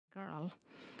girl,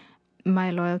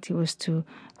 my loyalty was to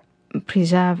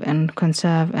preserve and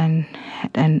conserve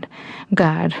and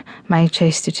guard my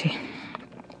chastity.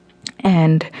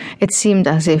 And it seemed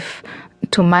as if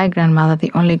to my grandmother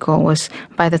the only goal was,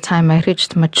 by the time I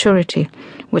reached maturity,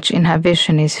 which in her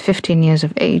vision is 15 years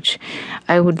of age,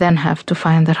 I would then have to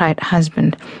find the right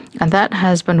husband. And that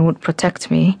husband would protect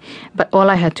me, but all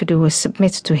I had to do was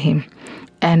submit to him.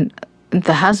 And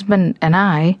the husband and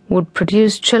I would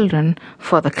produce children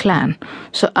for the clan.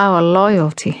 So our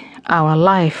loyalty, our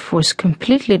life was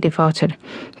completely devoted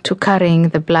to carrying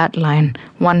the bloodline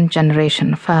one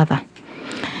generation further.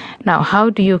 Now, how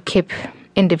do you keep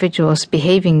individuals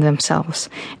behaving themselves?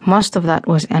 Most of that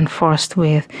was enforced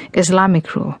with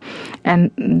Islamic rule. And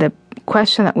the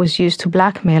question that was used to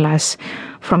blackmail us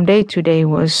from day to day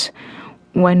was,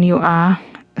 when you are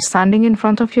standing in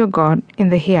front of your God in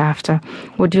the hereafter,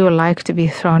 would you like to be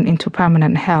thrown into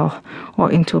permanent hell or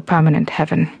into permanent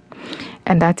heaven?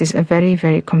 And that is a very,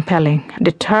 very compelling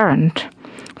deterrent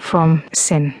from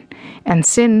sin. And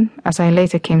sin, as I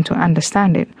later came to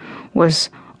understand it, was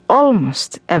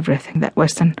almost everything that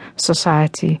Western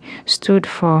society stood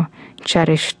for,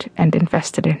 cherished, and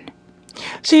invested in.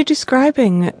 So you're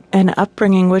describing an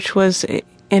upbringing which was,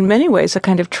 in many ways, a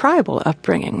kind of tribal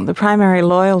upbringing. The primary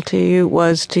loyalty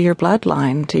was to your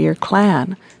bloodline, to your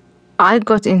clan. I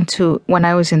got into, when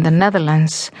I was in the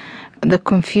Netherlands, the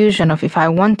confusion of, if I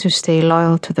want to stay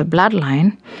loyal to the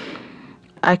bloodline,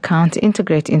 I can't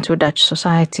integrate into Dutch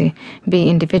society, be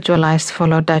individualized,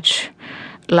 follow Dutch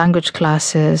language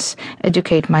classes,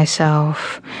 educate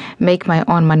myself, make my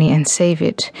own money and save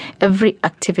it. Every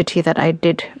activity that I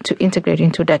did to integrate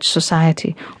into Dutch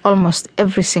society, almost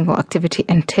every single activity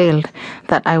entailed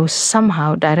that I was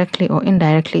somehow directly or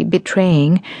indirectly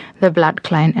betraying the blood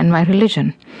clan and my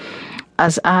religion.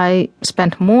 As I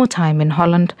spent more time in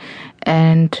Holland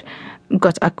and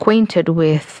got acquainted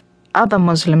with other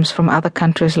Muslims from other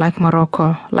countries like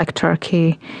Morocco, like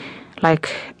Turkey,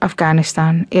 like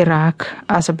Afghanistan, Iraq,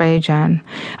 Azerbaijan,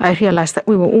 I realized that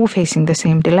we were all facing the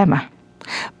same dilemma.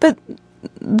 But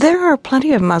there are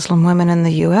plenty of Muslim women in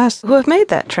the U.S. who have made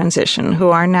that transition, who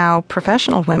are now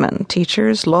professional women,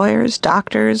 teachers, lawyers,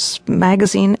 doctors,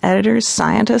 magazine editors,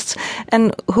 scientists,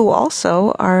 and who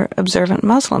also are observant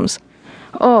Muslims.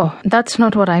 Oh, that's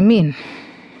not what I mean.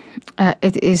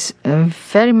 It is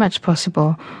very much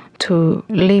possible to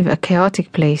leave a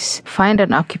chaotic place, find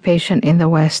an occupation in the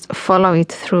West, follow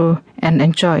it through and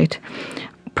enjoy it.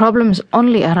 Problems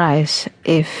only arise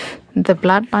if the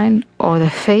bloodline or the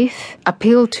faith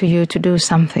appeal to you to do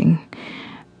something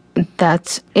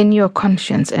that in your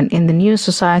conscience and in the new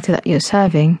society that you're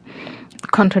serving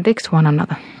contradicts one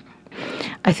another.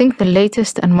 I think the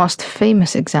latest and most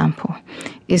famous example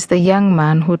is the young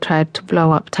man who tried to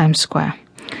blow up Times Square.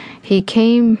 He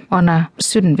came on a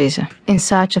student visa in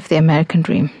search of the American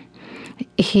dream.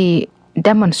 He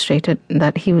demonstrated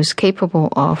that he was capable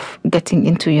of getting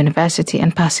into university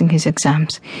and passing his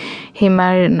exams. He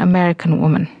married an American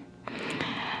woman.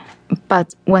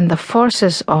 But when the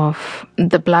forces of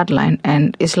the bloodline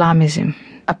and Islamism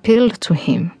appealed to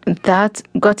him, that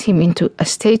got him into a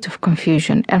state of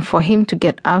confusion. And for him to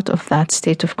get out of that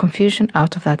state of confusion,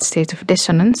 out of that state of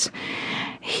dissonance,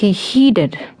 he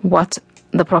heeded what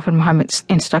the Prophet Muhammad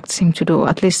instructs him to do, or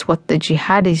at least what the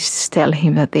jihadis tell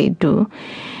him that they do,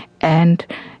 and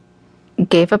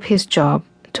gave up his job,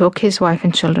 took his wife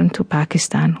and children to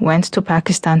Pakistan, went to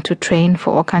Pakistan to train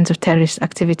for all kinds of terrorist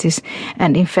activities,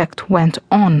 and in fact went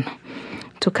on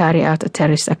to carry out a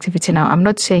terrorist activity. Now, I'm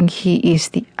not saying he is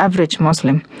the average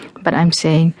Muslim, but I'm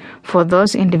saying for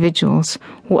those individuals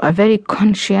who are very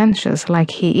conscientious, like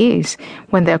he is,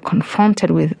 when they're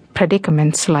confronted with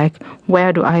predicaments like,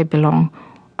 where do I belong?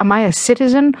 Am I a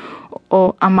citizen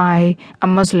or am I a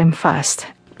Muslim first?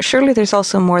 Surely there's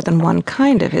also more than one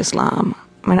kind of Islam.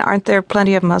 I mean, aren't there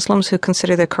plenty of Muslims who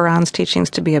consider the Quran's teachings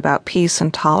to be about peace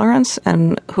and tolerance,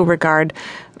 and who regard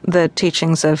the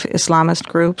teachings of Islamist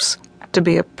groups to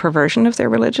be a perversion of their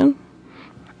religion?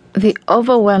 The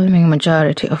overwhelming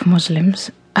majority of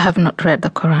Muslims have not read the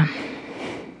Quran.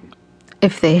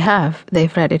 If they have,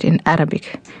 they've read it in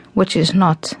Arabic, which is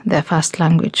not their first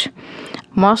language.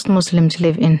 Most Muslims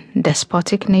live in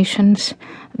despotic nations.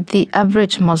 The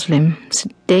average Muslim's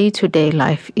day-to-day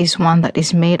life is one that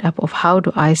is made up of, how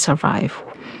do I survive?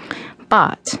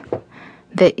 But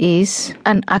there is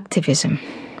an activism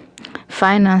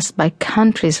financed by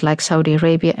countries like Saudi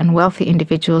Arabia and wealthy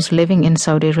individuals living in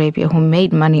Saudi Arabia who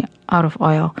made money out of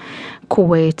oil,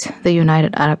 Kuwait, the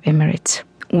United Arab Emirates.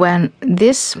 When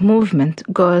this movement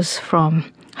goes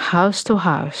from house to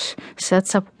house,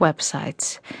 sets up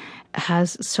websites,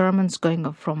 has sermons going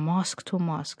up from mosque to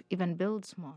mosque, even builds mosques,